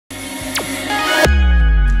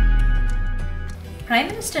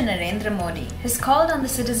Prime Minister Narendra Modi has called on the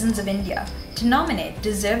citizens of India to nominate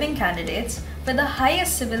deserving candidates for the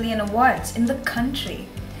highest civilian awards in the country,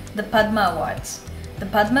 the Padma Awards. The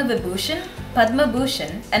Padma Vibhushan, Padma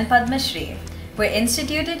Bhushan and Padma Shri were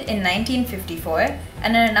instituted in 1954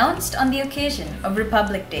 and are announced on the occasion of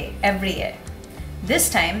Republic Day every year. This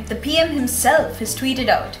time, the PM himself has tweeted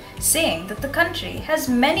out saying that the country has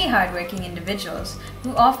many hardworking individuals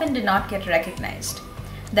who often do not get recognized.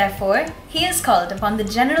 Therefore, he has called upon the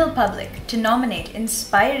general public to nominate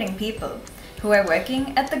inspiring people who are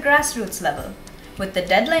working at the grassroots level, with the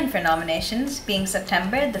deadline for nominations being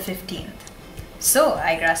September the 15th. So,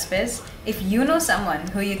 Igraasp, if you know someone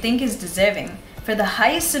who you think is deserving for the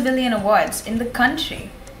highest civilian awards in the country,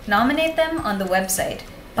 nominate them on the website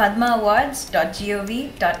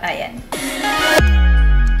padmaawards.gov.in.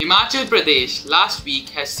 Himachal Pradesh last week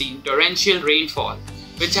has seen torrential rainfall,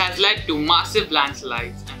 which has led to massive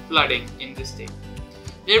landslides and flooding in the state.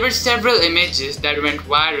 There were several images that went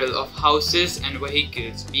viral of houses and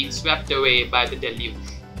vehicles being swept away by the deluge.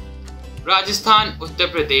 Rajasthan,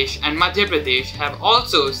 Uttar Pradesh and Madhya Pradesh have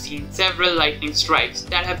also seen several lightning strikes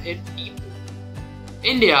that have hit people.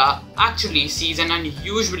 India actually sees an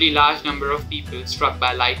unusually large number of people struck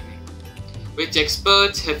by lightning, which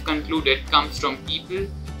experts have concluded comes from people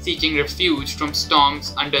seeking refuge from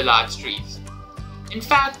storms under large trees. In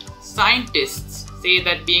fact, scientists say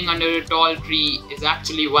that being under a tall tree is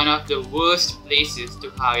actually one of the worst places to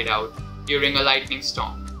hide out during a lightning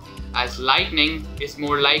storm, as lightning is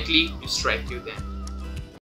more likely to strike you then.